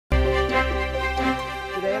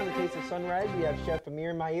Taste of Sunrise, we have Chef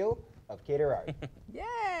Amir Mail of Caterart.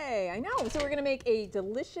 Yay, I know. So we're gonna make a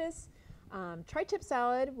delicious tri-tip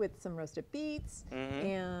salad with some roasted beets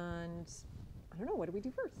and I don't know, what do we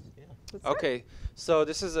do first? Yeah. Let's start. Okay, so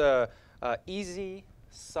this is a easy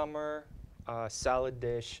summer salad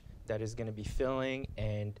dish that is gonna be filling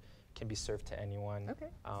and can be served to anyone. Okay.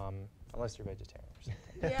 Unless you're vegetarian or something.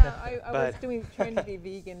 Yeah, I was But- trying to be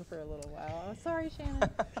vegan for a little while. Oh, sorry,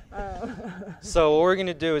 Shannon. So what we're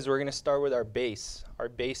gonna do is we're gonna start with our base. Our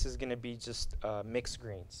base is gonna be just mixed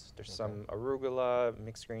greens. There's some arugula,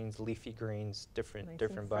 mixed greens, leafy greens, different Nice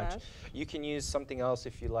and bunch. fresh. You can use something else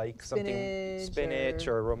if you like, Spinach spinach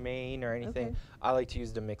or romaine or anything. Okay. I like to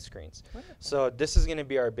use the mixed greens. Wonderful. So this is gonna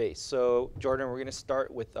be our base. So Jordan, we're gonna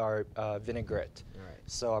start with our vinaigrette. All right.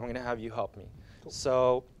 So I'm gonna have you help me. Cool.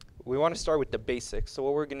 So we want to start with the basics. So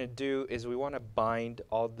what we're going to do is we want to bind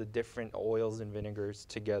all the different oils and vinegars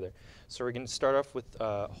together. So we're going to start off with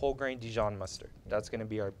whole grain Dijon mustard. That's going to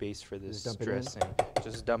be our base for this Just dump it in? dressing.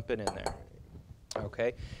 Just dump it in there.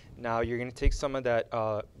 Okay. Now you're going to take some of that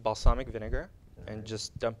balsamic vinegar and Alright.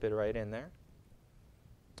 just dump it right in there.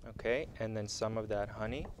 Okay. And then some of that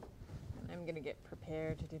honey. I'm gonna get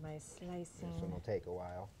prepared to do my This one slicing. will take a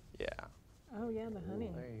while. Yeah. Oh yeah, the honey.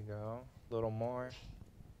 There you go. A little more.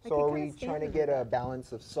 I So could are kinda we stand trying to it get with a that.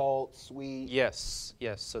 balance of salt, sweet? Yes.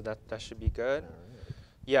 Yes. So that should be good. All right.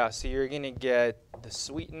 Yeah, so you're gonna get the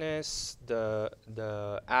sweetness, the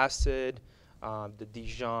acid, the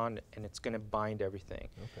Dijon, and it's gonna bind everything.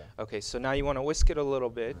 Okay. Okay, so now you wanna whisk it a little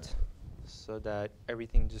bit so that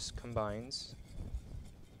everything just combines.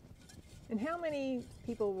 And how many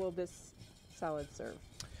people will this salad serve?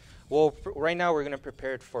 Well, right now we're gonna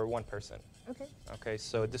prepare it for one person. Okay. Okay,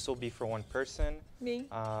 so this will be for one person. Me.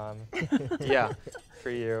 Yeah, for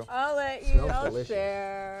you. I'll let you. Smells I'll delicious.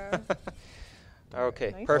 share.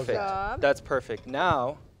 Okay, Nice perfect. job. That's perfect.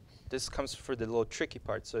 Now, this comes for the little tricky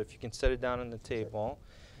part. So if you can set it down on the table.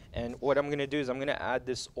 And what I'm going to do is I'm going to add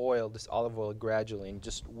this oil, this olive oil gradually and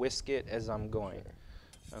just whisk it as I'm going.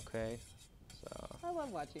 Okay, so, I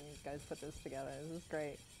love watching these guys put this together. This is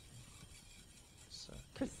great. so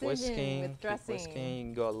keep Precision whisking, with keep dressing. whisking. You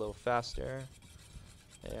can go a little faster.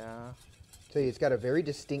 Yeah, So it's got a very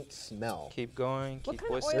distinct smell. keep going, What keep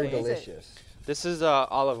kind of oil Very whisking. is it? delicious. This is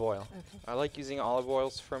olive oil. Okay. I like using olive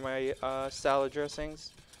oils for my salad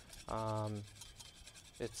dressings.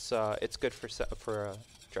 It's good for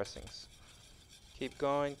dressings. Keep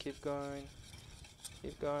going, keep going,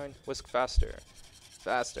 keep going. Whisk faster,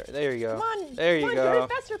 faster. There you go. Come on. There you come on, go. Hurry,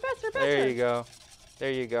 faster, faster, faster. There you go.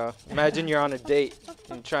 There you go. Imagine you're on a date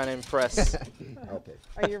and trying to impress. Okay.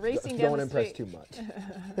 Are you racing down Don't the impress street? too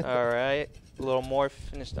much. All right, a little more.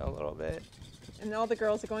 Finish that a little bit. And all the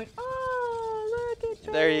girls are going, oh, look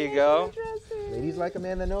at There you go. dressing. Ladies like a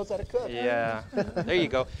man that knows how to cook. Yeah. There you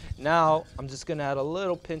go. Now I'm just gonna add a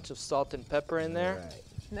little pinch of salt and pepper in there. All right.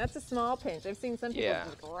 And that's a small pinch. I've seen some people Yeah.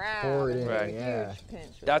 just grab Pour it and in, do a yeah. huge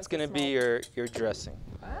pinch. but That's a gonna be small- your dressing.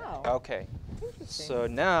 Wow. Okay. Interesting. So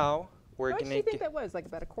now we're How much do gonna you think get. that was? Like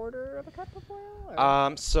about a quarter of a cup of oil?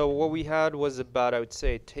 Or? So what we had was about, I would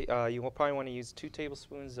say, you will probably want to use 2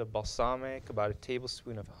 tablespoons of balsamic, about a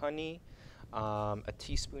tablespoon of honey, a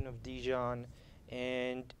teaspoon of Dijon,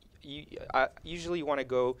 and usually you want to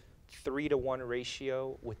go 3-to-1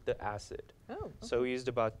 ratio with the acid. Oh. So we used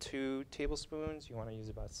about 2 tablespoons. You want to use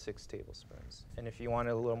about 6 tablespoons. And if you want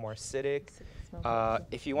it a little more acidic, It smells delicious.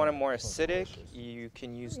 if you want it more Smells acidic, delicious. you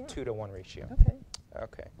can use yeah. 2-to-1 ratio. Okay.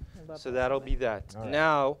 Okay. I love So that'll balsamic. be that. All right.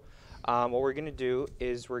 Now, what we're going to do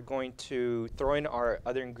is we're going to throw in our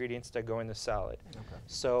other ingredients that go in the salad. Okay.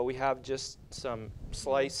 So we have just some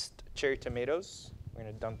sliced cherry tomatoes. We're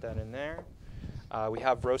going to dump that in there. We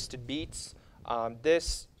have roasted beets.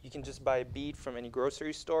 This, you can just buy a beet from any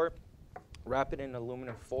grocery store. Wrap it in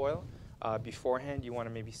aluminum foil. Beforehand, you want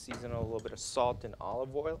to maybe season it a little bit of salt and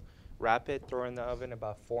olive oil. Wrap it, throw it in the oven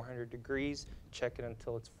about 400 degrees. Check it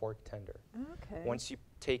until it's fork tender. Okay. Once you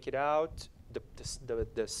take it out,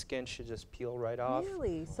 the skin should just peel right off.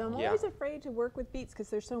 Really? So I'm Yeah. always afraid to work with beets because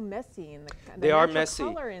they're so messy and the They are natural messy.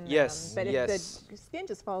 color in Yes, them. But yes. if the skin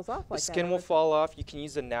just falls off The like that. skin I will was- fall off. You can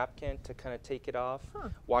use a napkin to kind of take it off. Huh.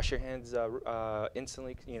 Wash your hands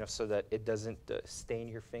instantly, so that it doesn't stain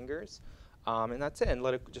your fingers. And that's it. And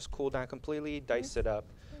let it just cool down completely. Dice it up.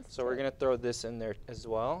 Nice So we're tip. gonna throw this in there as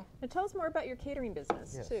well. Now tell us more about your catering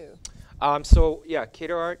business Yes. too. So yeah,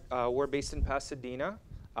 Caterart. We're based in Pasadena.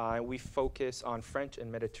 And we focus on French and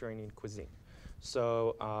Mediterranean cuisine.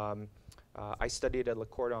 So I studied at Le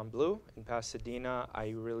Cordon Bleu in Pasadena. I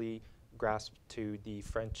really grasped to the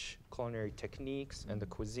French culinary techniques and the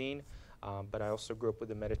cuisine. but I also grew up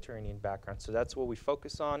with a Mediterranean background. So that's what we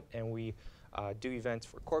focus on, and we do events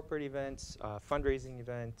for corporate events, fundraising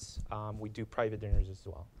events. We do private dinners as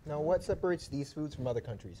well. Now, what separates these foods from other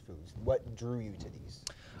countries' foods? What drew you to these?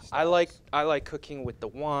 I like cooking with the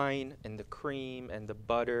wine and the cream and the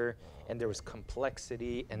butter, and there was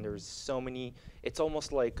complexity, and there's so many. It's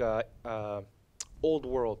almost like old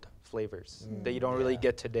world flavors that you don't really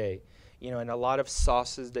get today. You know, and a lot of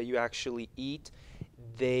sauces that you actually eat,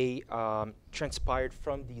 they transpired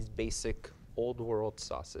from these basic old world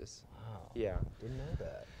sauces. Wow. Yeah. Didn't know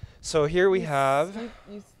that. So here we have.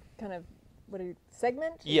 You kind of, what do you,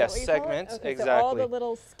 segment? Is Yes, that what you call it? segments, Okay, exactly. So all the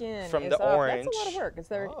little skin From is the off. orange. That's a lot of work. Is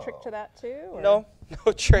there a trick to that too? Or? No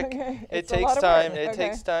trick. Okay. It It's a takes lot of time. work. It Okay.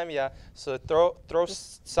 takes time. Yeah. So throw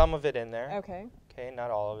some of it in there. Okay. Okay,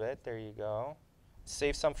 not all of it. There you go.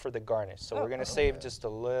 Save some for the garnish. So Oh, we're gonna okay. save just a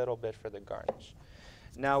little bit for the garnish.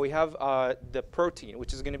 Now we have the protein,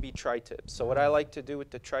 which is gonna be tri-tip. So what I like to do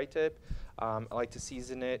with the tri-tip, I like to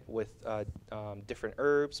season it with different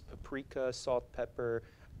herbs, paprika, salt, pepper,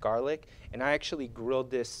 garlic, and I actually grilled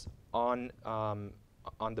this on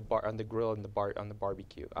the grill and on the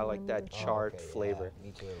barbecue. I like that charred okay, flavor. Yeah,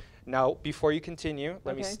 me too. Now, before you continue,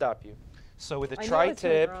 let me Okay. stop you. So with the I know it's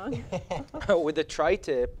doing tri-tip, wrong. with the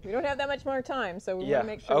tri-tip, We don't have that much more time, so we yeah, want to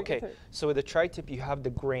make sure okay. we get through. So with the tri-tip, you have the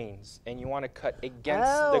grains, and you want to cut against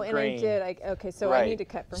Oh, the and grain. I did. Okay, so right. I need to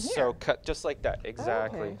cut from here. So cut just like that,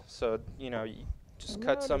 exactly. okay. So you know, you just I cut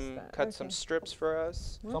noticed some that, some okay. strips for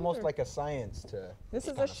us. It's almost like a science to This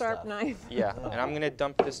is kind a of sharp stuff. knife. Yeah, and I'm gonna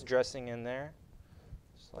dump this dressing in there,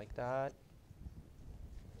 just like that.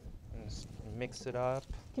 And just mix it up.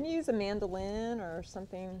 Can you use a mandolin or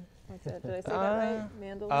something like that? Did I say that right?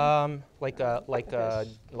 Mandolin? Like a what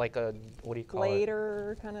do you call it?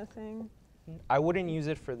 Blader kind of thing. I wouldn't use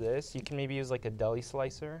it for this. You can maybe use like a deli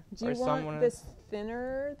slicer Do or you someone. want this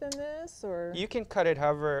thinner than this, or? You can cut it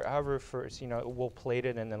however first. You know, we'll plate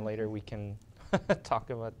it and then later we can talk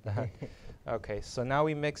about that. Okay, so now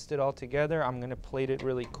we mixed it all together. I'm gonna plate it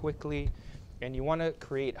really quickly, and you want to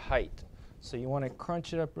create height. So you want to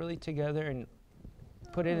crunch it up really together and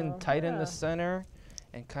put it in tight in yeah. the center,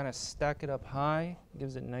 and kind of stack it up high.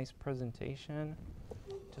 Gives it nice presentation,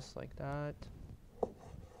 just like that.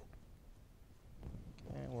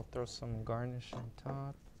 And we'll throw some garnish on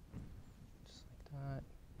top, just like that.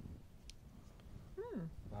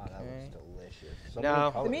 Wow, that Okay. looks delicious. So Now-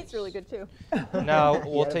 many The meat's really colors. good too. Now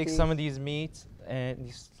we'll Yeah, take please. some of these meats and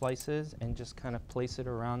these slices and just kind of place it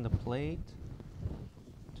around the plate,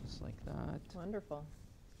 just like that. Wonderful.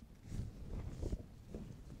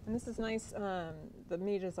 And this is nice. The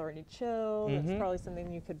meat is already chilled. It's Mhm. probably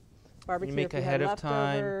something you could barbecue make if you ahead had of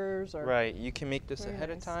time. leftovers. Or Right, you can make this Very ahead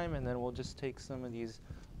of nice. time, and then we'll just take some of these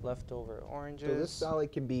leftover oranges. So this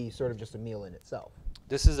salad can be sort of just a meal in itself.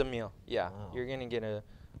 This is a meal, yeah. Wow. You're gonna get a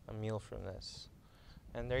meal from this.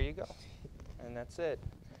 And there you go. And that's it.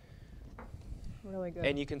 Really good.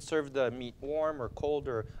 And you can serve the meat warm or cold,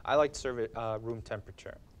 or I like to serve it room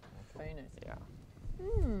temperature. Very nice. Yeah.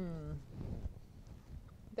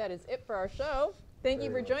 That is it for our show. Thank you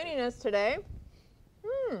for Very joining us today.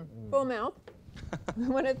 Full mouth. I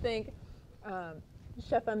want to thank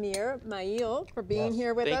Chef Amir Mail for being Yes.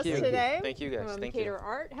 here with Thank us you. today. Thank you, guys. From Thank you.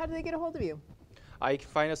 Caterart. How do they get a hold of you? You can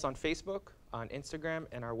find us on Facebook, on Instagram,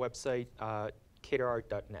 and our website,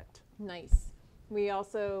 caterart.net. Nice. We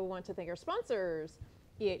also want to thank our sponsors,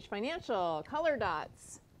 EH Financial, Color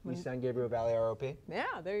Dots. East San Gabriel Valley ROP,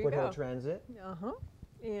 Yeah, there you Foothill go. Transit. Uh-huh.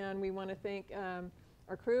 And we want to thank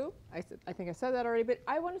our crew. I think I said that already, but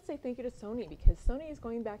I want to say thank you to Sony because Sony is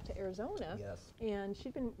going back to Arizona. Yes. And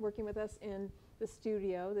she's been working with us in the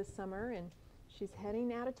studio this summer, and she's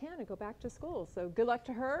heading out of town to go back to school. So good luck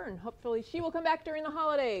to her, and hopefully she will come back during the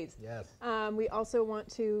holidays. Yes. We also want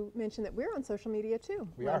to mention that we're on social media too.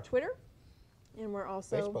 We We're are. on Twitter, and we're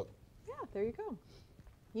also Facebook. Yeah, there you go.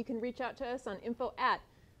 You can reach out to us on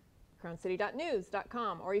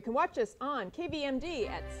info@crowncity.news.com, or you can watch us on KVMD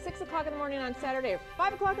at 6 o'clock in the morning on Saturday or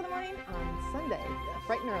 5 o'clock in the morning on Sunday,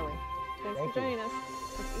 bright and early. Thanks Thank for you. joining us.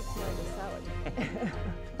 Let's eat some of this salad.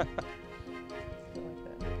 I like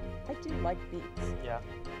that. I do like beets. Yeah.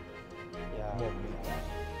 Yeah. More meat.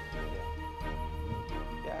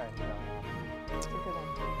 Yeah. It's a good one.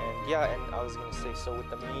 And yeah, and I was gonna say, so with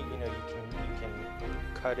the meat, you know, you can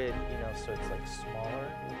cut it, you know, so it's like smaller,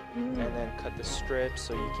 and then cut the strips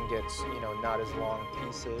so you can get, you know, not as long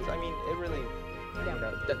pieces. I mean, it really, Yeah. you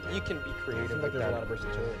know, that you can be It creative seems with like there's a lot that. of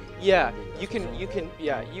versatility. Yeah, That's you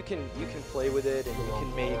can play with it, and you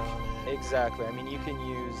can make Put a little exactly. color on it. I mean, you can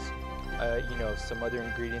use you know, some other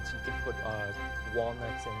ingredients. You can put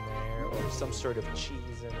walnuts in there or some sort of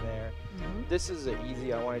cheese in there. This is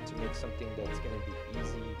easy. I wanted to make something that's going to be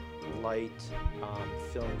easy, light,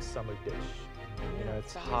 filling summer dish. You know,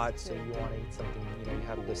 it's hot, so you want to eat something, you know, you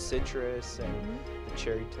have the citrus and the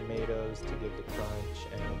cherry tomatoes to give the crunch,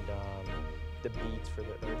 and the beets for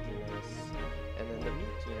the earthiness, and then the meat,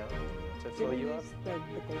 you know, to fill you up. The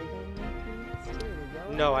golden beets too, the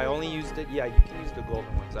yellow? No, I only used it, yeah, you can use the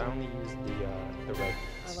golden ones. I only used the red I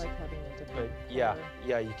beets. like having a different But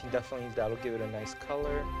yeah, you can definitely use that. It'll give it a nice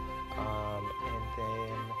color. And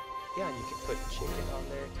then, yeah, you can put chicken on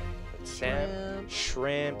there, put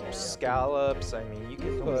shrimp, Oh, yeah. scallops. I mean, you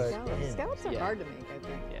can put, Scallops are yeah. hard to make, I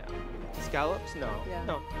think. yeah. Scallops? No, Yeah.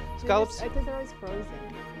 no. Scallops, Because they're always frozen.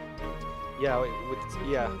 yeah,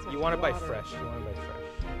 yeah, Means you with want to buy water. fresh. You want to buy fresh.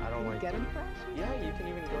 I don't Can you like, get them fresh? yeah, you can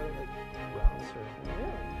even go to like Rouse or,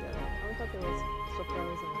 Really? yeah. I thought they were still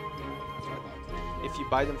frozen. If you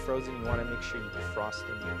buy them frozen, you want to make sure you defrost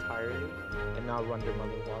them entirely and not run them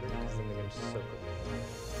under water, because then they're going to soak up.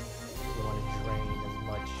 You want to drain as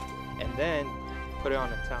much, and then put it on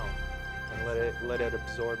a towel and let it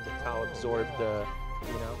absorb. The towel absorb the,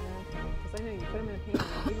 you know. Because I know you put them in a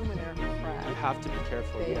pan, even when they're fresh. You have to be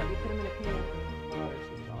careful. You Yeah, put them in a pan and the water's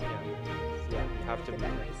just all yeah, you have to get be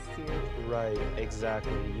that nice seared. right.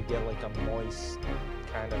 Exactly. You get like a moist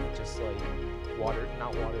kind of just like water,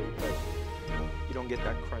 not watery, but you don't get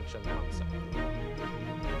that crunch on the outside.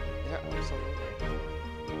 Yeah, absolutely.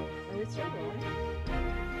 And it's still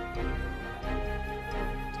rolling.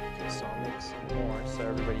 Okay, so I'll make some more so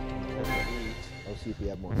everybody can eat. I'll see if we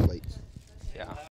have more plates. Yeah.